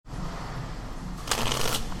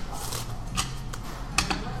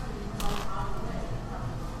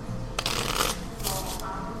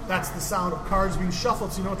That's the sound of cards being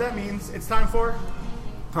shuffled. So you know what that means? It's time for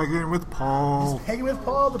Pegging with Paul. It's Pegging with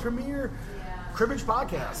Paul, the premier cribbage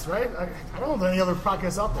podcast, right? I don't know if there are any other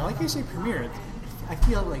podcasts out there. I like you say premiere. I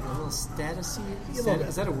feel like a little statusy.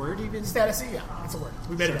 Is that a word even? Statusy, yeah, that's a word.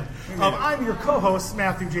 We made it up. I'm your co-host,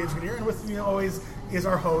 Matthew James Grenier, and with me always is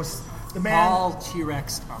our host, the man... Paul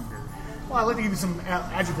T-Rex Unger. Well, I'd like to give you some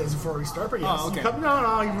adjectives before we start, but yes. Oh, okay. You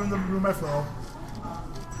ruined my flow.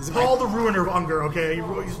 Paul the Ruiner of Unger, okay?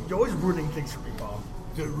 You're always ruining things for me, Paul.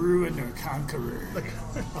 The ruiner conqueror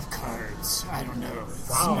of cards. I don't know. It's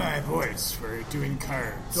my voice for doing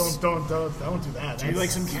cards. Don't do that. Do you like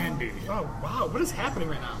some candy? Oh, wow. What is happening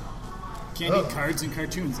right now? Candy, cards, and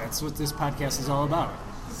cartoons. That's what this podcast is all about.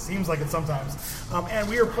 Seems like it sometimes. And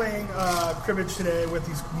we are playing cribbage today with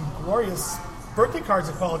these glorious birthday cards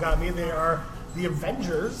that Paul got me. They are the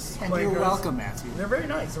Avengers. And you're welcome, Matthew. They're very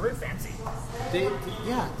nice. They're very fancy. They're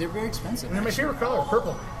very expensive. And they're my favorite color,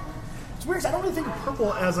 purple. It's weird. I don't really think of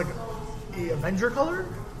purple as like a Avenger color.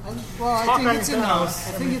 I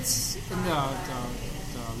think it's in the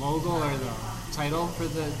logo or the title for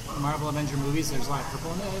the Marvel Avenger movies. There's a lot of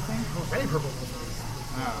purple in it, I think. Oh, any purple in those movies.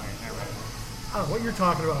 Oh, never mind. I don't know what you're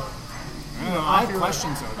talking about. I have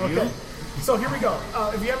questions, though. Do you? So here we go.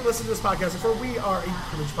 If you haven't listened to this podcast before, we are a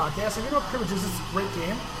cribbage podcast. And you know what cribbage is? It's a great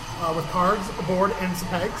game with cards, a board, and some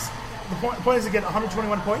pegs. The point is to get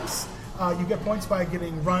 121 points. You get points by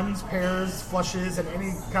getting runs, pairs, flushes, and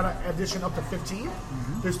any kind of addition up to 15.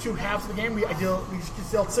 Mm-hmm. There's two halves of the game. We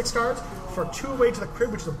dealt 6 cards for 2 away to the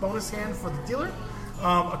crib, which is a bonus hand for the dealer.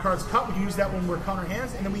 A card's cut. We can use that when we're counter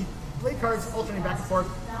hands. And then we play cards alternating back and forth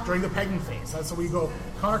during the pegging phase. So we go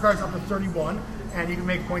counter cards up to 31, and you can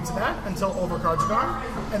make points of that until over cards are gone.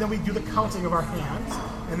 And then we do the counting of our hands,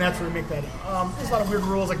 and that's where we make that. There's a lot of weird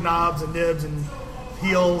rules like knobs and nibs and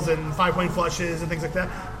heels and 5-point flushes and things like that.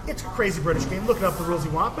 It's a crazy British game. Look it up the rules you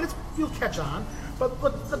want, but you'll catch on. But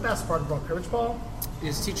the best part about cribbage, Paul,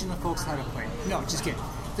 is teaching the folks how to play. No, just kidding.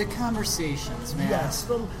 The conversations, man. Yes.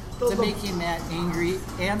 To make you mad, angry,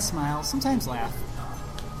 and smile. Sometimes laugh.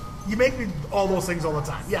 You make me all those things all the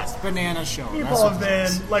time. Yes. Banana show. Me and Paul have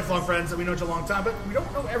been lifelong friends, and we know each other a long time, but we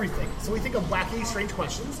don't know everything. So we think of wacky, strange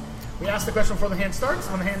questions. We ask the question before the hand starts.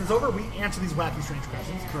 When the hand is over, we answer these wacky, strange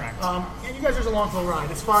questions. Correct. And you guys are along for the ride.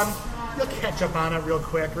 It's fun. You'll catch up on it real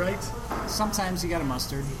quick, right? Sometimes you got a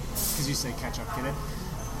mustard, because you say catch up, get it?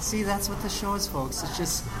 See, that's what the show is, folks.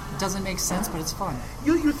 It doesn't make sense, but it's fun.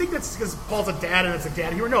 You think that's because Paul's a dad and it's a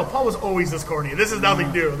dad humor? No, Paul was always this corny. This is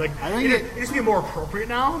nothing new. Like, I think it needs to be more appropriate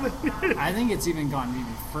now. I think it's even gone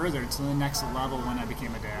even further to the next level when I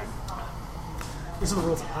became a dad. This is the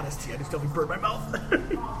world's hottest tea. I just feel like burned my mouth.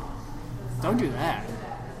 Don't do that.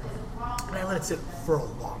 And I let it sit for a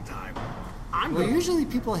long time. Usually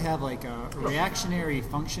people have like a reactionary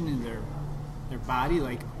function in their body,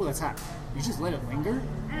 like, oh, that's hot. You just let it linger.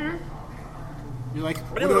 Mm-hmm. You're like,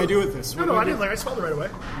 what do I do with this? No, I didn't linger. I smelled it right away.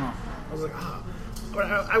 Oh. I was like, But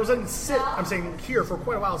I was letting it sit, I'm saying, here for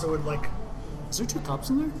quite a while, so it would like... Is there 2 cups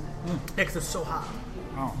in there? Yeah, because it's so hot.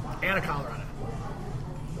 Oh. And a collar on it.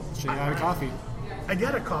 Should I have a coffee? I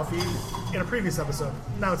had a coffee in a previous episode.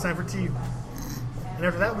 Now it's time for tea. And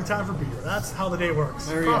after that, it'll be time for beer. That's how the day works.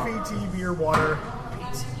 Coffee, tea, beer, water,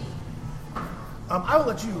 peas. I will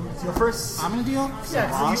let you deal first. I'm going to deal?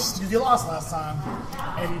 Yeah, you lost last time.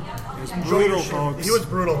 And it was brutal, folks. He was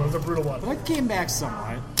brutal. It was a brutal one. But I came back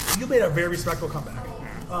somewhat. You made a very respectable comeback.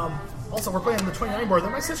 Also, we're playing the 29 board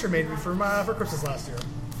that my sister made me for Christmas last year.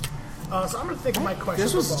 So I'm going to think of my question.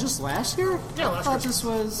 This was just last year? Yeah, last year. I thought this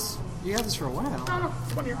was... You had this for a while. No,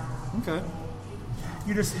 it's 1 year. Okay.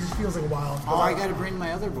 It just feels like a while. Oh, I got to bring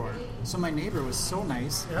my other board. So my neighbor was so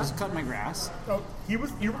nice. Yeah? He was cutting my grass. Oh, you were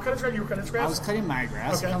cutting his grass? You were cutting his grass? I was cutting my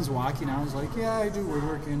grass. Okay. He comes walking. I was like, yeah, I do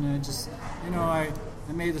woodwork. And I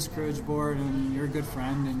made this cribbage board, and you're a good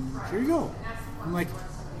friend, and here you go. I'm like,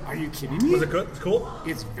 are you kidding me? Was it good? It's cool?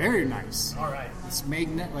 It's very nice. All right. It's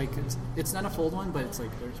magnet, like, it's not a fold one, but it's like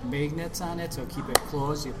there's magnets on it, so keep it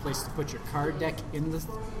closed. You have a place to put your card deck in the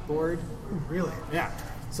board. Ooh, really? Yeah.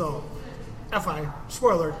 So... FI,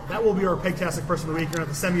 spoiler, that will be our Pegtastic Person of the Week. You're going to have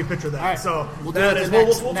to send me a picture of that. All right. So we'll do it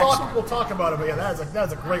we'll talk about it, but yeah,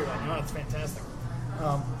 that's a great one. That's fantastic.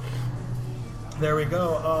 There we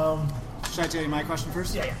go. Should I tell you my question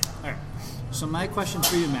first? Yeah. All right. So my question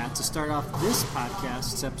for you, Matt, to start off this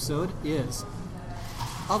podcast's episode is,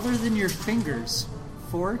 other than your fingers,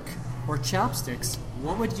 fork, or chopsticks,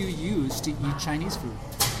 what would you use to eat Chinese food?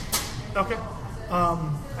 Okay. I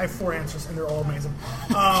have 4 answers, and they're all amazing.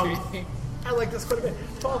 I like this quite a bit.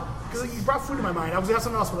 Paul, because you brought food to my mind. I was going to ask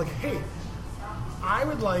something else, but like, hey, I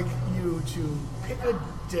would like you to pick a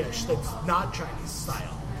dish that's not Chinese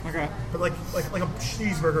style. Okay. But like a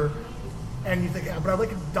cheeseburger. And you think, yeah, but I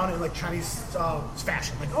like it done in like Chinese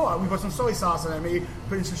fashion. Like, oh, we put some soy sauce in it, maybe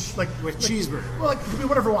put in some with cheeseburger. Well, like do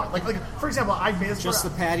whatever you want. Like for example, I've made this just the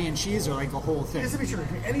patty and cheese, or like the whole thing. This is true.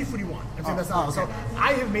 Any food you want. I'm saying that's not. Okay. So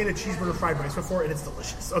I have made a cheeseburger fried rice before, and it's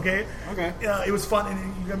delicious. Okay. Okay. It was fun, and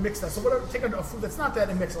you can mix that. So whatever, take a food that's not that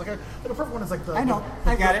and mix it. Like a perfect one is like the. I know.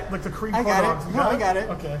 I got it. Like the cream. I got it. No, I got it.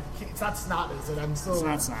 Okay. It's not snot, is it? I'm still. It's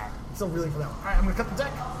not snot. I'm still reeling for that one. All right, I'm gonna cut the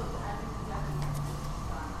deck.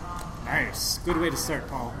 Nice. Good way to start,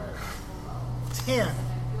 Paul. 10.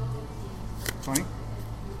 20.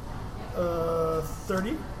 30.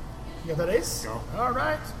 You got that ace? Go. All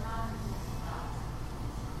right.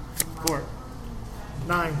 4.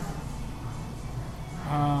 9.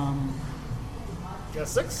 You got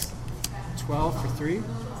 6? 12 for 3.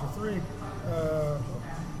 For 3.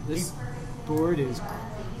 This board is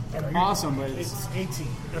awesome, but it's 18.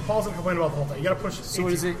 And Paul's gonna complain about the whole thing. You gotta push it. So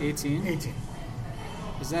what is it, 18? 18.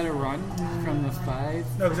 Is that a run from the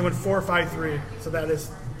 5? No, because it went 4, 5, 3. So that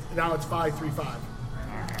is now it's 5, 3, 5.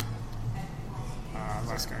 Okay.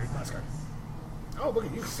 Last card. Last card. Oh, look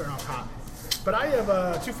at you starting off hot. But I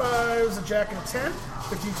have 2 5s, a jack, and a 10.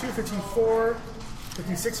 15 2, 15 4,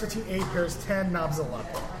 15 6, 15 8, pairs 10, knobs 11.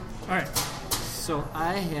 All right. So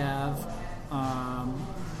I have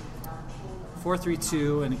 4 3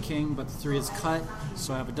 2 and a king, but the 3 is cut,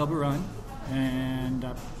 so I have a double run and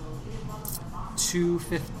 2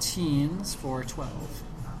 15s for 12.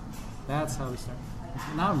 That's how we start.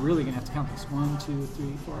 Now I'm really gonna have to count this. 1 2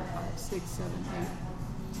 3 4 5 6 7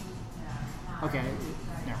 8. Okay,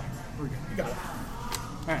 yeah, we're good. You got it.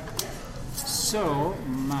 All right. So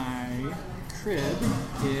my crib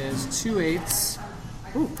is 2 8s.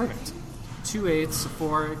 Ooh, perfect. 2 8s,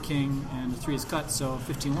 4 king, and 3 is cut. So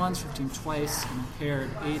 15 ones, 15 twice, and a pair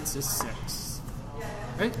of 8s is 6.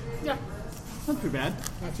 Right? Yeah. Not too bad.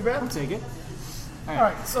 Not too bad. I'll take it. All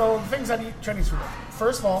right. So the things I eat Chinese food with.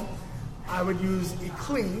 First of all, I would use a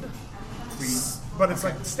cleaned, but it's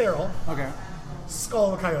like sterile, Okay.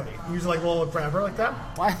 skull of a coyote. Use like a little grabber like that.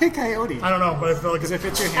 Why coyote? I don't know, but I feel like Does it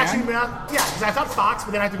fit your hand? Actually, yeah, because I thought fox,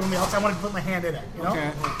 but then I have to go on the outside. I wanted to put my hand in it. You know. Okay.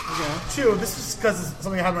 Okay. 2, this is because it's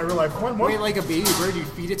something I have in my real life. One, Wait, like a baby bird, you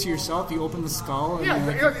feed it to yourself. You open the skull. And yeah,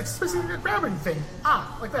 then- it's basically a grabbing thing.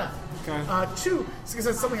 Like that. Okay. 2, because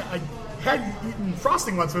it's something I had eaten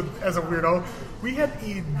frosting once with as a weirdo. We had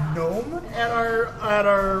a gnome at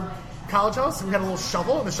our college house. We had a little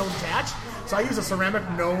shovel, and the shovel detached. So I used a ceramic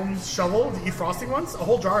gnome shovel to eat frosting once, a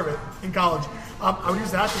whole jar of it in college. I would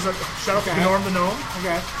use that as a shout out to Gnorm the gnome.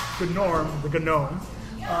 Okay. The gnome.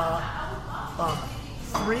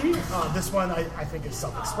 3, this one I think is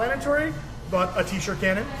self-explanatory, but a t-shirt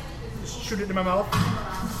cannon. Just shoot it in my mouth,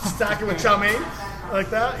 stack it with chow mein, like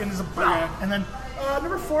that, and there's a and then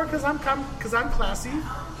number 4, because I'm classy,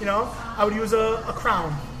 you know, I would use a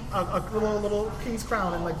crown, a little king's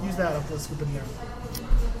crown, and like use that up to scoop in there.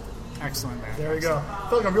 Excellent, man. There you go. I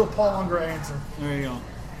feel like a real Paul Unger answer. There you go.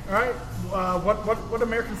 All right, what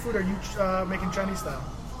American food are you making Chinese style?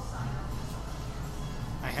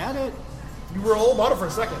 I had it. You were all about it for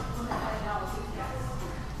a second.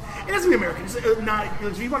 It has to be American. It's not,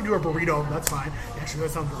 if you want to do a burrito, that's fine. Actually,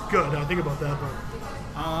 that sounds really good. I think about that, but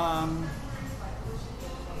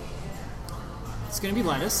It's going to be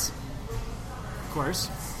lettuce, of course.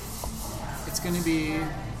 It's going to be... you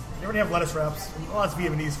already have lettuce wraps. Well, that's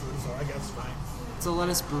Vietnamese food, so I guess it's fine. It's a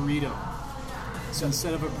lettuce burrito. So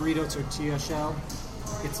instead of a burrito tortilla shell,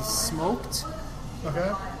 it's a smoked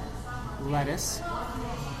Okay. lettuce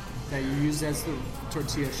that you use as the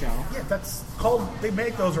tortilla shell. Yeah, that's called. They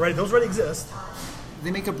make those already. Those already exist.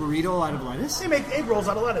 They make a burrito out of lettuce. They make egg rolls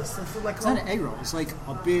out of lettuce. It's like It's not an egg roll. It's like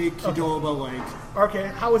a big Qdoba, like... Okay,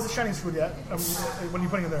 how is the Chinese food yet? When you're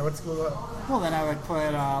putting it there, what's good? Well, then I would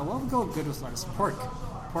put... what would go good with lettuce? Pork.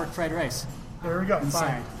 Pork fried rice. There we go.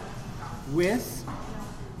 Inside. Fine. With...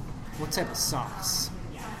 what type of sauce?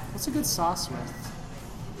 What's a good sauce with?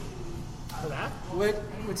 For that?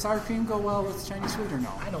 Would sour cream go well with Chinese food or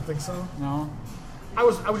no? I don't think so. No? I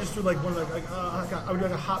would just do like one like I would do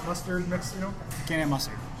like a hot mustard mix. You know. Can't have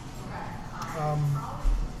mustard. How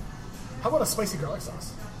about a spicy garlic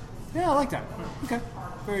sauce? Yeah, I like that. Okay.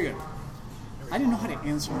 Very good. I didn't know how to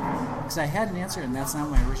answer because I had an answer and that's not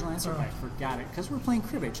my original answer, but I forgot it because we're playing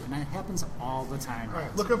cribbage and that happens all the time. All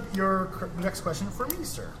right, look up your next question for me,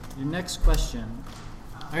 sir. Your next question.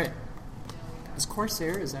 All right. Is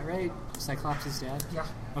Corsair, is that right? Cyclops' dad? Yeah.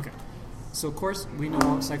 Okay. So, of course, we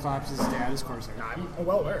know Cyclops' dad is Corsair. I'm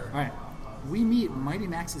well aware. All right. We meet Mighty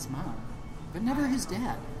Max's mom, but never his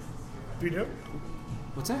dad. Do you do?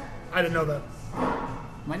 What's that? I didn't know that.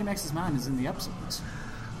 Mighty Max's mom is in the episodes.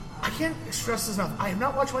 I can't stress this enough. I have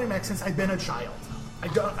not watched Mighty Max since I've been a child.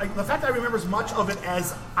 The fact that I remember as much of it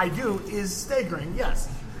as I do is staggering, yes.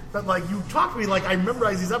 But, like, you talk to me like I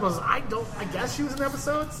memorize these episodes. I guess she was in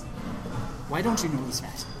episodes? Why don't you know this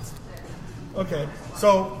fact? Okay,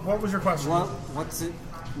 so what was your question? What's it?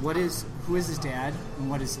 Who is his dad, and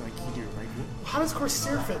what is like he do? Like, how does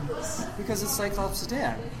Corsair fit in this? because it's Cyclops'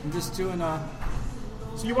 dad. I'm just doing a.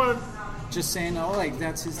 So you want to... Just saying, oh, like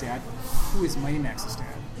that's his dad. Who is Mighty Max's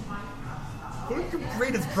dad? Your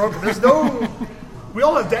brain is broken. There's no... We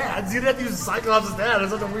all have dads. You didn't have to use Cyclops' dad.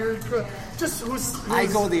 It's such a weird... Just who's I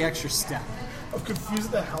go the extra step. of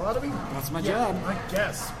confusing the hell out of me? That's my job. I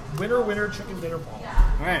guess. Winner, chicken dinner, Paul.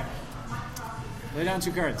 All right. Lay down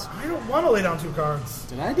 2 cards. I don't want to lay down 2 cards.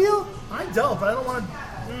 Did I deal? I dealt, but I don't want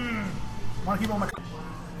to... want to keep on my...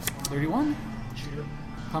 31. Cheater.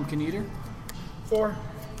 Pumpkin Eater. 4.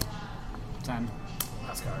 10.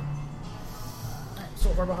 Last card. So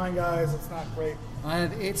far behind, guys. It's not great. I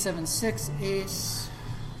have 8, 7, 6, ace.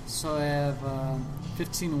 So I have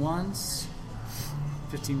 15 ones.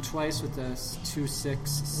 15 twice with this. 2,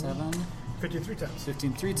 6, 7. 53 times.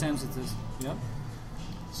 15 3 times with this. Yep.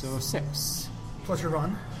 So 6. Plus your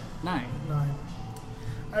run. 9. 9.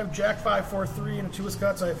 I have Jack 5, 4, 3, and a 2 is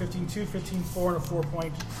cut, so I have 15, 2, 15, 4, and a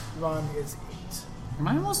 4-point run is 8. Am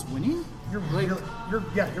I almost winning? You're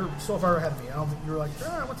so far ahead of me. I don't think you're like,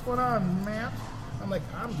 what's going on, man? I'm like,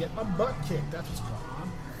 I'm getting my butt kicked. That's what's going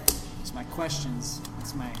on. It's my questions.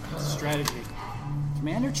 It's my strategy.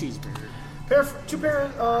 Commander Cheeseburger.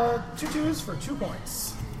 Two twos for 2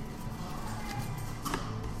 points.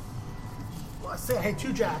 Well, I say I had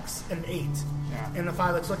 2 jacks and an 8. Yeah. And a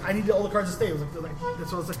 5. That's like, I needed all the cards to stay. It was like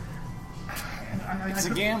that's what I was like. It's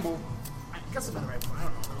a gamble. I guess I made the right call. I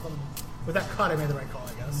don't know. With that cut, I made the right call,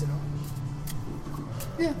 I guess, you know?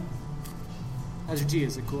 Yeah. How's your tea?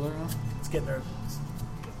 Is it cooler now? It's getting there.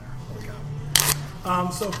 Holy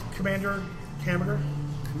cow. So, Commander Hamburger?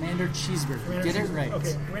 Commander Cheeseburger. Get it right.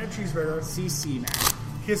 Okay, Commander Cheeseburger. CC, man.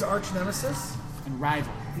 His arch nemesis? And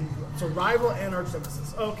rival. So, rival and arch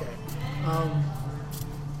nemesis. Okay.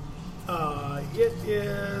 It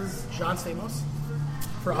is John Stamos,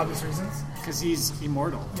 for obvious reasons. Because he's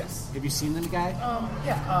immortal. Yes. Have you seen the guy?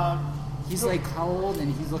 Yeah. He's like how old,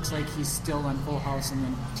 and he looks like he's still on Full House and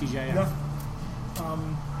then TGIF. Yeah.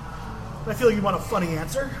 I feel like you want a funny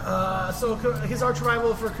answer. So his arch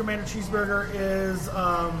rival for Commander Cheeseburger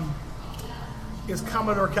is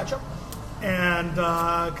Commodore Ketchup, and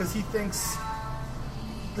because he thinks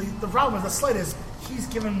the problem with the slate is he's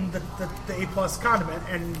given the A+ condiment,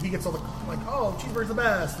 and he gets all the like, oh, Cheeseburger's the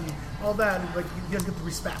best, and all that, and like he doesn't get the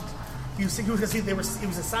respect. He was a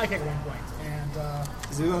sidekick at one point, and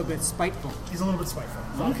He's a little bit spiteful. he's a little bit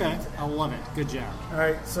spiteful. Okay. I love it. Good job. All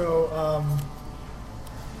right, so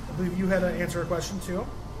I believe you had to answer a question too.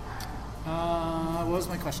 What was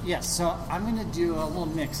my question? Yes, so I'm going to do a little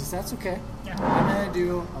mix. Is that okay? Yeah. I'm going to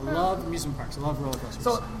do, I love amusement parks. I love roller coasters.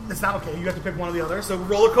 So it's not okay. You have to pick one or the other. So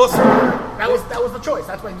roller coaster. That was the choice.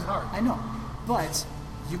 That's why it was hard. I know, but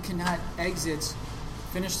you cannot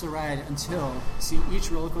finish the ride until,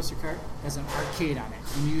 each roller coaster cart has an arcade on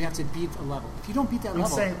it, and you have to beat a level. If you don't beat that level,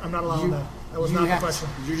 saying I'm not allowing that. That was not the question.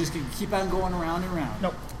 You're just going to keep on going around and around.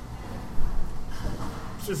 Nope.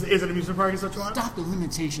 Is it an amusement park? Is what you want? Stop the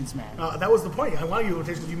limitations, man. That was the point. I want you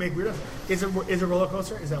limitations. You make weird. Is it roller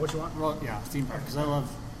coaster? Is that what you want? Yeah, theme park, because I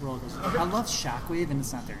love roller coasters. Okay. I love Shockwave, and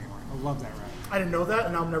it's not there anymore. I love that ride. I didn't know that,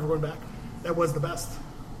 and now I'm never going back. That was the best.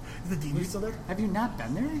 Is the DVD still there? Have you not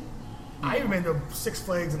been there? I haven't been to Six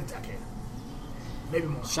Flags in a decade. Maybe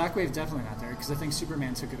more. Shockwave definitely not there, because I think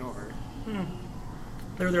Superman took it over.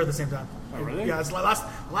 They were there at the same time. Oh, really? Yeah. It's last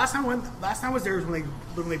time I was there was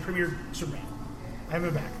when they premiered Superman. I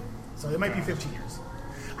haven't been back, so it might be 15 years.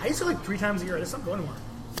 I used to like 3 times a year. I just don't go anymore.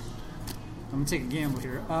 I'm gonna take a gamble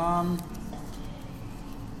here. I'm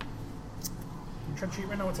trying to cheat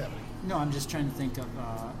right now. What's happening? No, I'm just trying to think of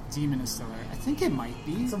Demon is still there. I think it might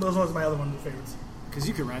be, Some of those ones are my other one favorites. because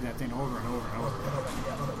you could ride that thing over and over and over.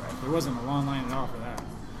 Yeah, right. There wasn't a long line at all for that.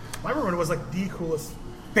 My room was like the coolest.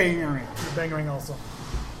 Bangering. Bang ring also.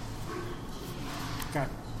 Okay.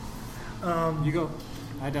 You go.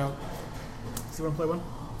 I doubt. So you want to play one?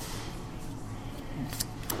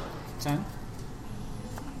 10,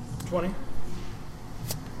 20,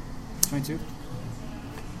 22,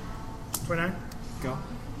 29, go.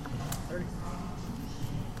 30.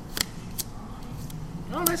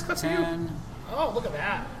 Oh, nice cut for you. 10. Oh, look at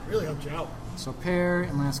that. Really helped you out. So pair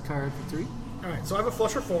and last card for 3. All right, so I have a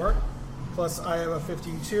flush for 4, plus I have a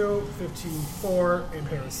 15-2, 15-4, and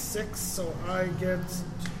pair is 6. So I get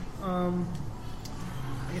 10,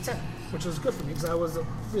 which is good for me because I was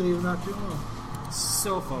really not doing well.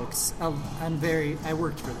 So, folks, I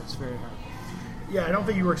worked for this very hard. Yeah, I don't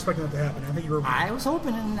think you were expecting that to happen. I think you were. I was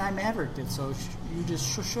hoping, and I mavericked it, so you just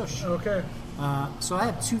shush. Okay. So I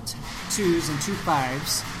have 2 2s and 2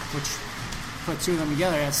 5s, which put 2 of them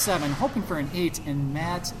together at 7, hoping for an 8, and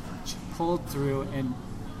Matt pulled through, and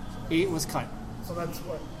 8 was cut. So that's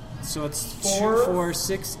what? So it's 4, 2, 4,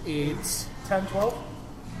 6, 8. 10, 12?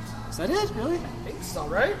 Is that it? Really? I think so,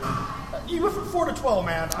 right? You went from 4 to 12,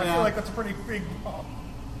 man. I feel like that's a pretty big. I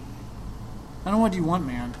don't know what you want,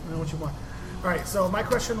 man. I know what you want. All right, so my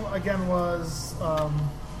question again was.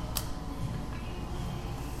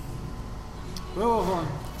 Whoa, hold on.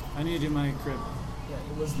 I need to do my crib. Yeah,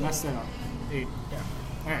 it was. Mess that up. 8. Yeah.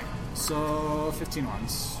 All right. So 15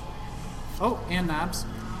 ones. Oh, and knobs.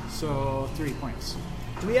 So 3 points.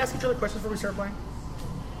 Do we ask each other questions before we start playing?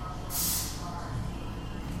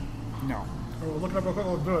 No. Or we'll look it up real quick.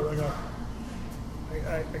 We'll do it.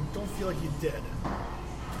 I don't feel like you did.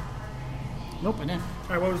 Nope, I didn't.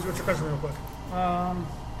 All right, what's your question real quick?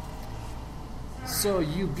 So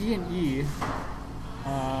you B and E,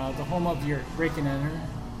 the home of your break and enter.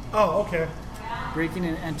 Oh, okay. Breaking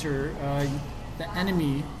and enter the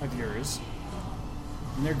enemy of yours,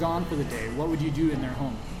 and they're gone for the day. What would you do in their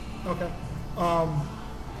home? Okay. All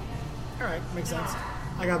right, makes sense.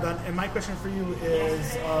 I got that. And my question for you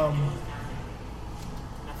is,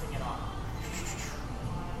 Nothing at all.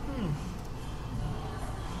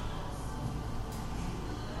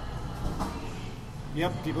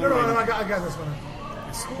 Yep, people no, are writing. I got this one.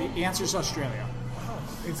 The answer's Australia.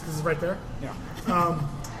 It's because it's right there. Yeah.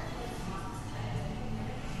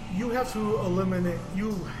 You have to eliminate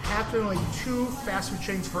 2 fast food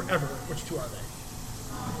chains forever. Which 2 are they?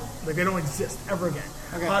 Like they don't exist ever again.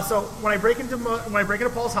 Okay. So when I break into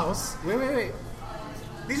Paul's house, Wait.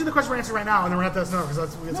 these are the questions we're answering right now, and then we're gonna have to know because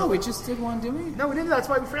that's No, we just did one, didn't we? No, we didn't. That's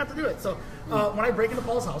why we forgot to do it. So when I break into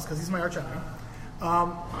Paul's house, because he's my arch enemy,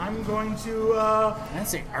 I'm going to. I didn't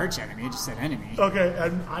say arch enemy, I just said enemy. Okay,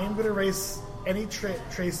 and I am going to erase any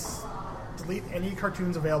delete any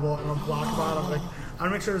cartoons available, and I'll block them out. I'm going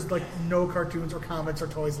to make sure there's like no cartoons or comics or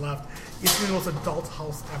toys left. It's going to be the most adult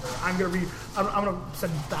house ever. I'm going to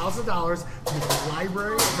spend $1,000 to the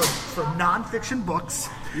library for nonfiction books,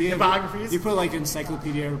 and biographies. You put like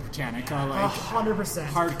Encyclopedia Britannica, like 100%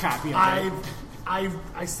 hard copy of it.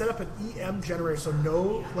 I set up an EM generator so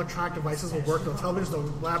no electronic devices will work, no televisions, no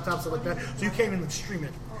laptops, or like that. So you can't even stream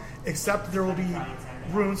it. Except there will be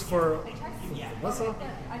rooms for Melissa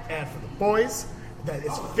and for the boys. That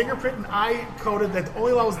it's fingerprint and eye coded. That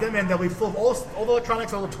only allows them in. They'll be full of all the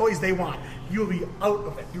electronics, all the toys they want. You'll be out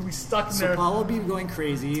of it. You'll be stuck in there. So Paul will be going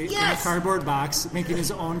crazy in a Yes! cardboard box, making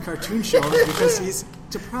his own cartoon shows because he's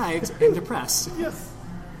deprived and depressed. Yes,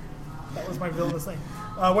 that was my villainous thing.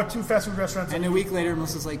 What 2 fast food restaurants? And a week later,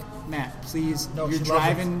 Melissa's like, Matt, please, No, you're she loves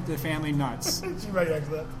driving the family nuts. She's ready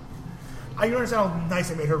after that. I don't understand how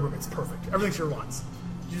nice I made her room. It's perfect. Everything she wants.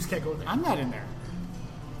 You just can't go there. I'm not in there.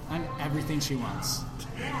 I'm everything she wants.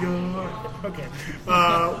 Okay.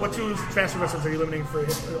 What 2 fast food restaurants are you limiting for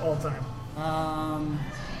all time?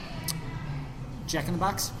 Jack in the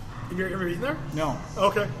Box? Have you ever eaten there? No.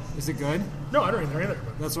 Okay. Is it good? No, I don't eat there either.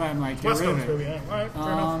 But That's why I'm like, get West rid Coast, of it. baby. Yeah. All right, fair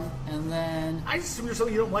enough. And then I assume there's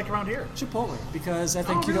something you don't like around here. Chipotle, because I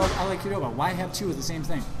think Oh, really? I like Qdoba. Why have 2 of the same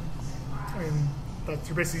thing? I mean, that's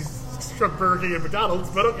you're basically struck Burger King and McDonald's,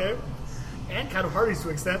 but okay. And kind of Hardee's to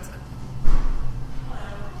an extent.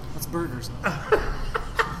 That's burgers.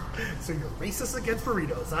 So you're racist against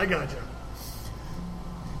burritos. I gotcha.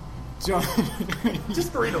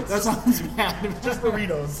 Just burritos. That sounds bad. Just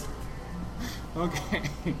burritos. Okay.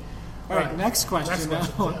 All right, next question.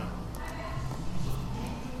 Next question, now. yeah.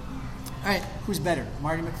 All right, who's better,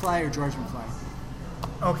 Marty McFly or George McFly?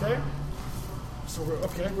 Okay. So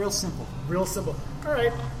okay. Real simple. Real simple. All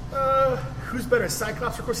right. Who's better,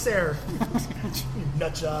 Cyclops or Corsair? You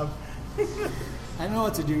nut job. I don't know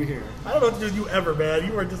what to do here. I don't know what to do with you ever, man.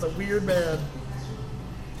 You are just a weird man.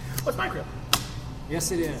 What's my crib?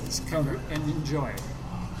 Yes, it is. Come and enjoy.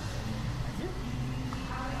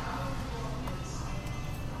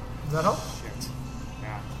 Does that help? Shit.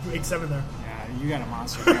 Yeah. You ate 7 there. Yeah, you got a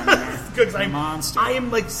monster down there. Good, because A monster. I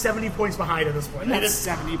am like 70 points behind at this point. That's It is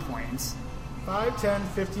 70 points. 5, 10,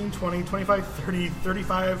 15, 20, 25, 30,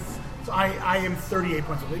 35. So I am 38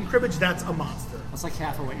 points. In cribbage, that's a monster. That's like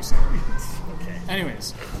half of what you said. Okay.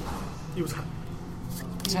 Anyways, He was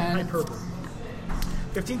 10, hyperbole.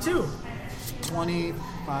 15-2.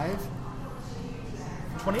 25,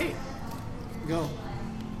 28. go.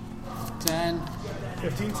 10,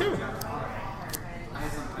 15-2.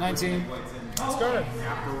 19. Started.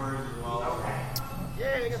 Afterward, well,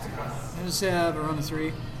 Yeah, I got some. I just have a run of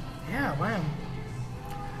 3. Yeah, man.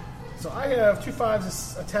 So I have 2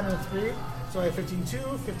 5s, a 10, and a 3. So I have 15-2,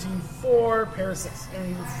 15-4, pair of 6.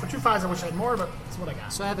 And for 2 5s, I wish I had more, but that's what I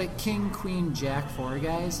got. So I have a king, queen, jack, 4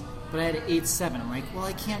 guys, but I had an 8-7. I'm like, well,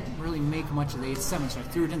 I can't really make much of the 8-7, so I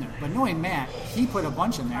threw it in there. But knowing Matt, he put a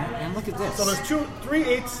bunch in there, and look at this. So there's 3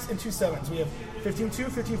 8s and 2 7s. We have 15-2,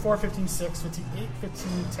 15-4, 15-6, 15-8,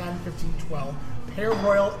 15-10, 15-12. Pair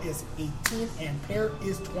royal is 18, and pair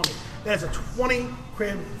is 20. That is a 20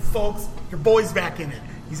 crib, folks. Your boy's back in it.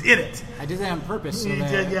 He's in it. I did that on purpose. So You that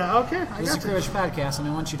did, yeah. Okay, I This is got a cribbage podcast, and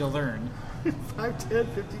I want you to learn. 5, 10,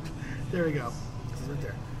 15. There we go. This is right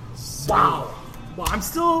there. Wow. Well, I'm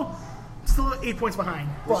still 8 points behind,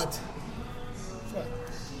 but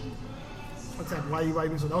what's that? Why you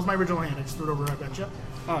being so? That was my original hand. I just threw it over right at you.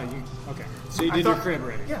 Oh, you okay? So you did your crib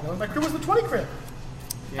already? Yeah, my crib was the 20 crib.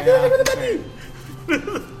 Yeah. I did it with the menu.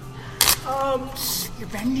 You're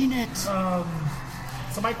bending it. So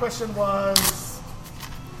my question was.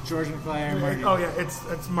 George McFly or Marty? Oh yeah,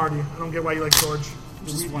 it's Marty. I don't get why you like George.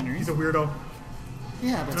 Just wondering. He's a weirdo.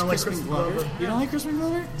 Yeah, but I don't like Crispin Crispin Glover. Glover. You don't like Crispin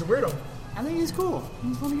Glover? He's a weirdo. I think he's cool.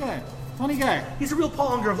 He's a funny guy. Funny guy. He's a real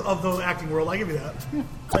Paul Unger of the acting world. I give you that. Yeah.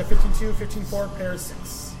 So I have 15-2, 15-4, pair of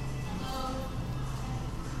 6.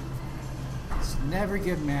 So never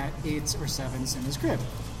give Matt 8s or 7s in his crib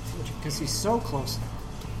because he's so close now.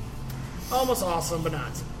 Almost awesome, but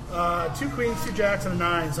not. 2 queens, 2 jacks, and a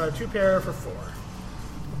 9. So I have 2 pair for 4.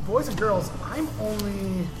 Boys and girls, I'm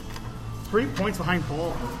only 3 points behind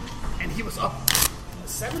Paul, and he was up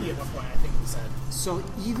 70 at one point, I think he said. So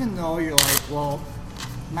even though you're like, well,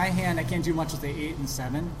 my hand, I can't do much with the 8 and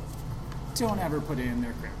 7, don't ever put it in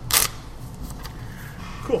their crib.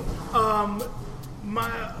 Cool. No,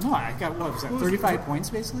 I got, what was that, 35 points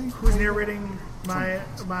basically? Who's narrating my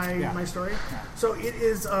story? Yeah. So it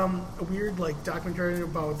is a weird documentary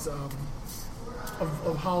about of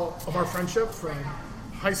our friendship from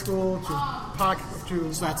high school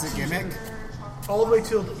to So that's a gimmick? all the way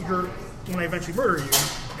to when I eventually murder you,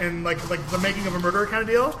 and like the making of a murderer kind of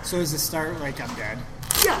deal. So does it start like I'm dead?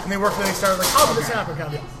 Yeah, and they start like, how did this happen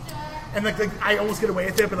kind of deal. And like I almost get away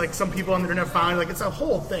with it, but like some people on the internet find it's a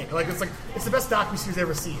whole thing. It's the best docuseries I've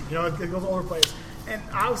ever seen. You know, it goes all over the place. And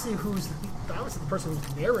obviously the person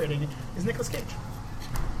who's narrating is Nicolas Cage.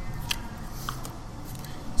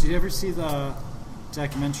 Did you ever see the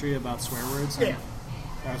documentary about swear words? Yeah.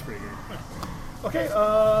 That was pretty good. Okay,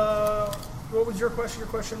 what was your question? Your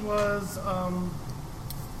question was Home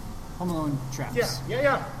Alone traps.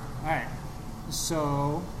 Yeah. All right.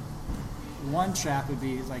 So one trap would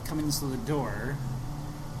be like coming into the door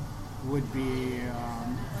would be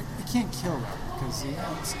I can't kill them because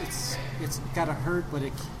it's got to hurt, but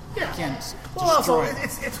it can't Well, also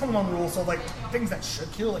destroy. it's Home Alone rules, so things that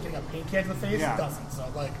should kill, like getting a paint can to the face, Yeah. it doesn't. So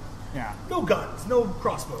Yeah. no guns, no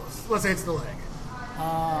crossbows. Let's say it's the leg.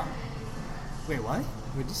 Wait, what?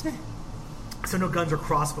 What did you say? So no guns or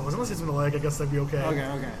crossbows, unless it's in the leg. I guess that'd be okay.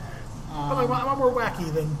 Okay. But I'm more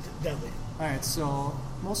wacky than deadly. All right. So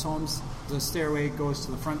most homes, the stairway goes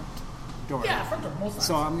to the front door. Yeah, front door most times.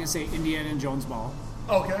 So I'm gonna say Indiana Jones ball.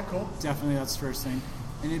 Okay, cool. Definitely, that's the first thing.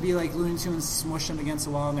 And it'd be like Looney Tunes smush them against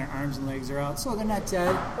the wall and their arms and legs are out, so they're not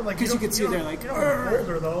dead. Because you can see they're like, you know,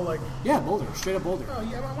 boulder though, yeah, boulder, straight up boulder. Oh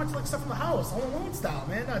yeah, I want stuff from the house, Home Alone style,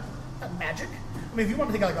 man. Not magic. I mean, if you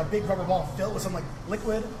want to take a big rubber ball filled with some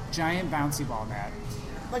liquid, Giant bouncy ball, Matt.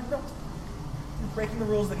 no, you're breaking the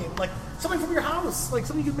rules of the game. Like something from your house, like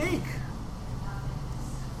something you make.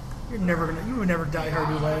 You would never die hard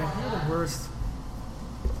anyway. You're the worst.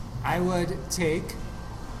 I would take.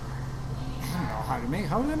 I don't know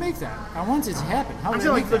how would I make that? I want it to happen. How would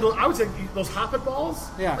I make that? I would say those hoppet balls.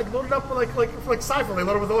 Yeah. Like load it up with like cypher. They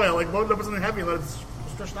load it with oil. Like load it up with something heavy and let it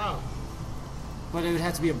stretch out. But it would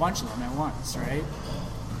have to be a bunch of them at once, right?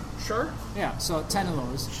 Sure. Yeah. So 10 of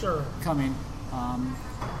those. Sure. Coming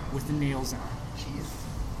with the nails in it. Jeez.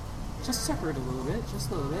 Just separate a little bit.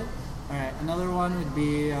 Just a little bit. All right. Another one would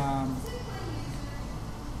be. I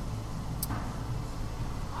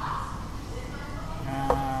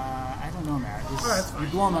don't know, Matt. All right, that's fine.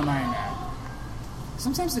 You're blowing my mind, Matt.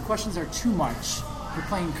 Sometimes the questions are too much. You're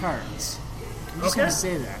playing cards. I'm just Okay. going to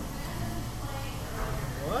say that.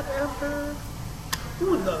 Whatever.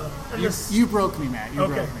 You broke me, Matt. You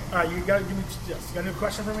Okay. broke me. All right. You got a new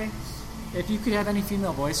question for me? If you could have any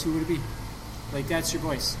female voice, who would it be? Like, that's your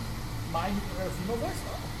voice. My female voice.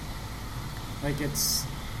 Like, it's...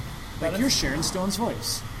 That Like, is- you're Sharon Stone's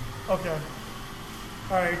voice. Okay.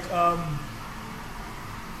 All right.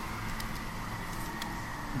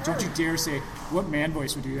 Don't you dare say, what man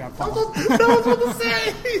voice would you have, I Paul? was about to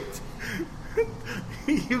say it.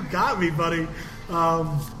 You got me, buddy.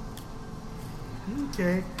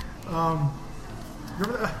 Okay.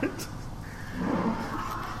 Remember that?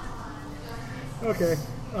 Okay.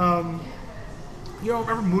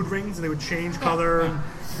 Remember mood rings and they would change color and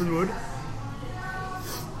the mood?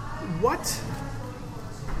 What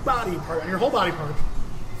body part, on your whole body part,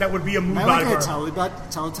 that would be a mood body part?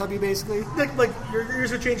 Teletubby, basically? Like your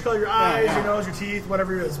ears would change color, your eyes, your nose, your teeth,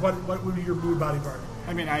 whatever it is. What would be your mood body part?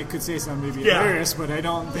 I mean, I could say something maybe hilarious, but I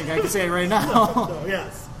don't think I can say it right now. No,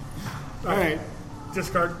 yes. All right.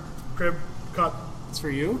 Discard, crib, cut. It's for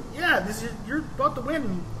you? Yeah, you're about to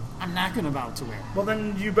win. I'm not going to about to win. Well,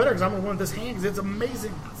 then you better, because I'm going to win with this hand, because it's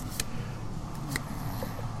amazing.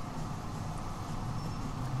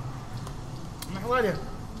 I'm not going to lie to you.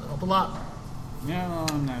 It'll help a lot. No,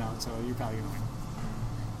 I'm not out, so you're probably going to win.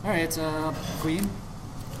 All right, it's Queen.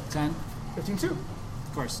 10. 15-2. Of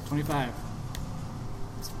course, 25.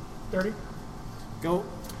 30. Go.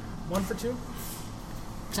 1 for 2.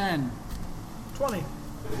 10. 20.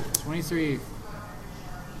 23.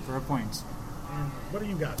 For a point. And what do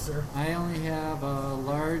you got, sir? I only have a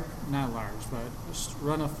not large, but just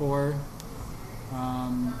run a 4.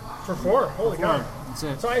 For 4? Holy God. That's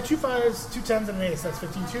it. So I had 2 5s, 2 10s, and an ace. That's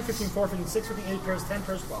 15-2, 15-4, 15-6, 15-8 pairs, 10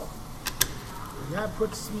 pairs, 12. And that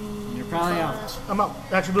puts me... You're probably out. I'm out.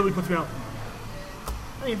 That actually literally puts me out.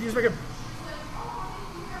 I mean, these make it...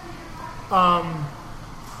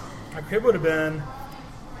 My crib would have been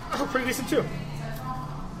pretty decent too.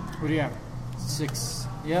 What do you have? 6.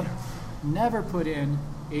 Yep. Never put in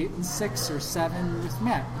 8 and 6 or 7 with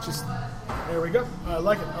Matt. It's just there we go. I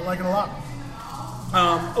like it. I like it a lot.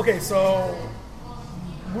 Okay, so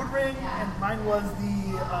wood ring, and mine was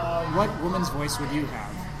the. What woman's voice would you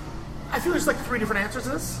have? I feel there's like 3 different answers to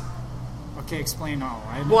this. Okay, explain all.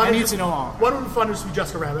 I need to know all. One would be fun, just be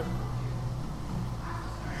Jessica Rabbit.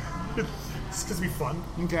 Just because it'd be fun.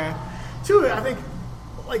 Okay. 2, I think,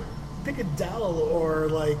 like pick Adele or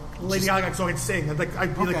like Lady Gaga so I could sing. I'd be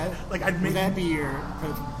like I'd make. Would that be your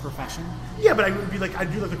profession? Yeah, but I would be like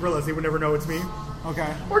I'd do like the Gorillaz. They would never know it's me.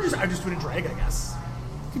 Okay. Or I just do it in drag, I guess.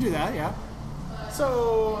 You could do that, yeah.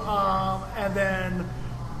 So and then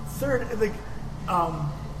 3rd, like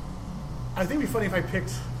I think it'd be funny if I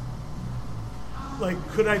picked like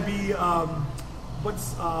could I be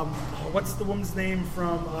what's the woman's name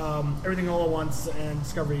from Everything All at Once and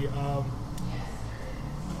Discovery?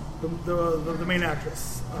 The main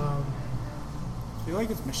actress. I feel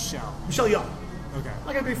like it's Michelle. Michelle Yeoh. Okay.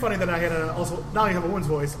 Like it'd be funny that I had also not only have a woman's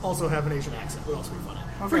voice, also have an Asian accent. Would also be funny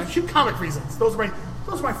Okay. for cute comic reasons. Those are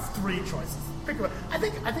my 3 choices. Think about it. I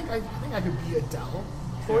think I could be Adele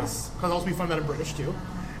voice because it'd also be fun that I'm British too,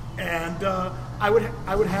 and I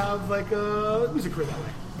would have like a music career that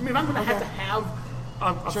way. I mean, if I'm going to have to have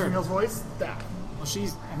a female's voice, that. Well,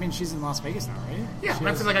 she's in Las Vegas now, right? Yeah,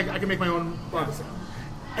 I'm saying like I can make my own sound.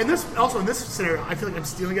 And this also in this scenario, I feel like I'm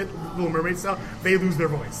stealing it. Little Mermaid style, they lose their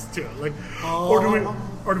voice too. Like, or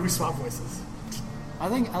do we swap voices? I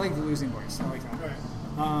like the losing voice. I like that.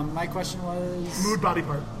 All right. My question was mood body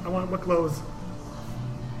part. I want what clothes.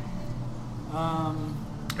 Are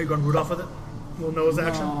you going Rudolph with it? Little nose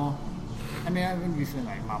action. No. I mean, I'm gonna be feeling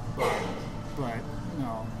like my butt, but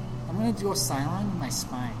no. I'm gonna go silent on my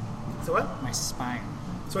spine. So what? My spine.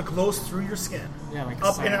 So it glows through your skin. Yeah, like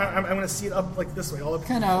up, and I'm going to see it up like this way, all up.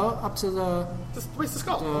 Kind of up to the the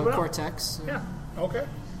skull, the cortex. Yeah. Okay.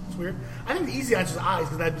 It's weird. I think the easy answer is eyes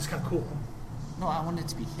because that'd be just kind of cool. No, I want it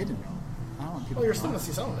to be hidden though. I don't want people. Oh, you're still going to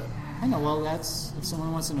see some of it. I know. Well, that's if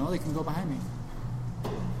someone wants to know, they can go behind me.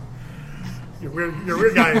 You're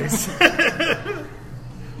weird guys.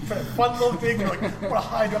 Fun little thing. You're like, I want to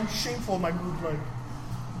hide. I'm shameful of my mood. Like.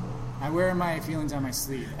 I wear my feelings on my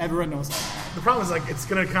sleeve. Everyone knows that. The problem is, like, it's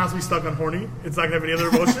going to constantly be stuck on horny. It's not going to have any other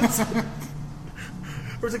emotions.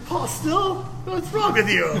 Or it's like, Paul, still? What's wrong with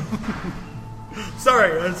you? I'm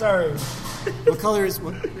sorry. What color is,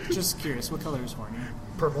 just curious, what color is horny?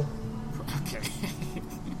 Purple. Okay.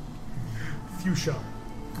 Fuchsia.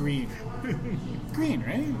 Green. Green,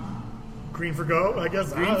 right? Green for go, I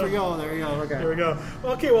guess. Green for go, there you go. Okay. There we go.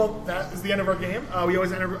 Okay, well, that is the end of our game. We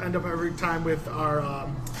always end up every time with our...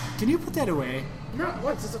 Can you put that away? No,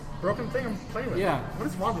 what? It's just a broken thing I'm playing with. Yeah. What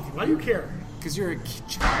is wrong with you? Why do you care? Because you're a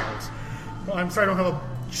child. Well, I'm sorry I don't have a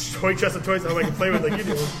toy chest of toys that I can play with like you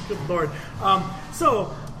do. Good Lord.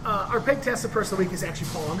 Our peg-tasted person of the week is actually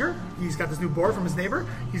Paul Unger. He's got this new board from his neighbor.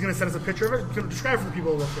 He's going to send us a picture of it. Can you describe it for the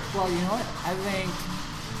people who look here? Well, you know what? I think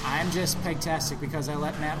I'm just peg-tastic because I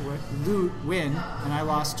let Matt win, and I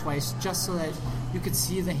lost twice just so that you could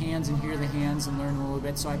see the hands and hear the hands and learn a little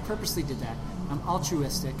bit. So I purposely did that. I'm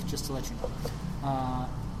altruistic, just to let you know.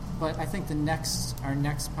 But I think our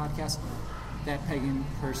next podcast, that pagan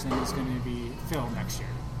person is going to be Phil next year.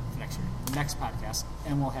 next podcast,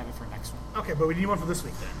 and we'll have it for next one. Okay, but we need one for this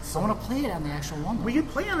week then. So I want to play it on the actual one. Though. We could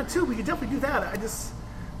play on it too. We could definitely do that.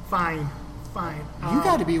 Fine. You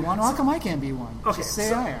got to be one. How come I can't be one? Okay, Just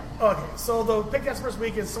say I am. Okay, so the pick guess first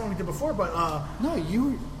week is someone we did before, but no,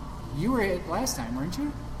 you were it last time, weren't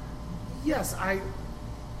you? yes, I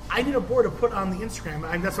need a board to put on the Instagram.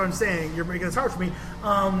 That's what I'm saying. You're making this hard for me.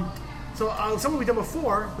 So someone we've done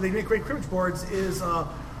before, but they make great cribbage boards, is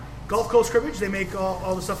Gulf Coast Cribbage. They make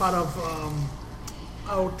all the stuff out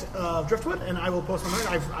of driftwood, and I will post them on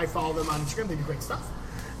it. I follow them on Instagram. They do great stuff.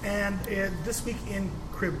 And this week in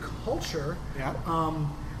crib culture,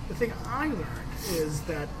 the thing I learned is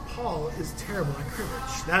that Paul is terrible at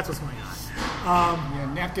cribbage. That's what's going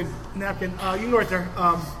on. Napkin. You can go right there.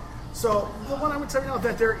 So the one I would tell you now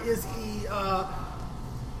that there is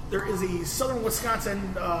a Southern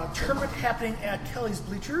Wisconsin tournament happening at Kelly's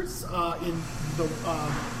Bleachers in the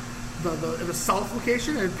South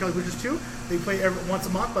location at Kelly's Bleachers 2. They play once a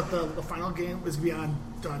month, but the final game is going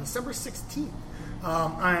to be on December 16th.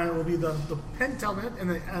 And it will be the Penn tournament,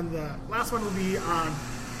 and the last one will be on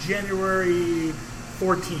January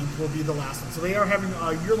 14th. Will be the last one. So they are having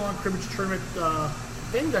a year-long cribbage tournament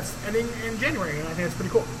thing that's ending in January, and I think it's pretty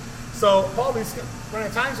cool. So Paul, we're running out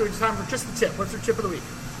of time, so it's time for just the tip. What's your tip of the week?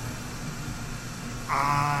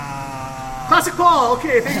 Classic Paul.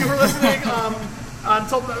 Okay, thank you for listening.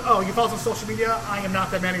 You follow us on social media. I am Not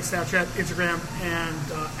That Manny, Snapchat, Instagram,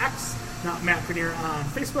 and X. Not Matt Grenier on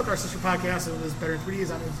Facebook. Our sister podcast is Better in 3D.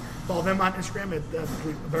 Follow them on Instagram at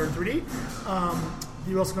Better in 3D.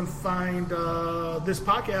 You also can find this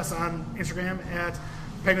podcast on Instagram at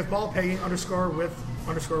Pegging with Paul, pegging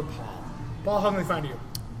 _with_Paul. Paul, how can they find you?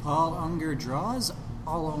 Paul Unger Draws,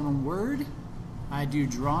 all in one word. I do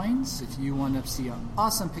drawings. If you want to see an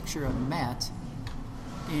awesome picture of Matt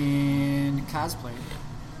in cosplay,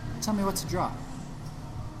 tell me what to draw.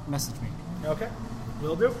 Message me. Okay,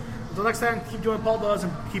 will do. Until next time, keep doing what Paul does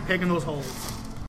and keep pegging those holes.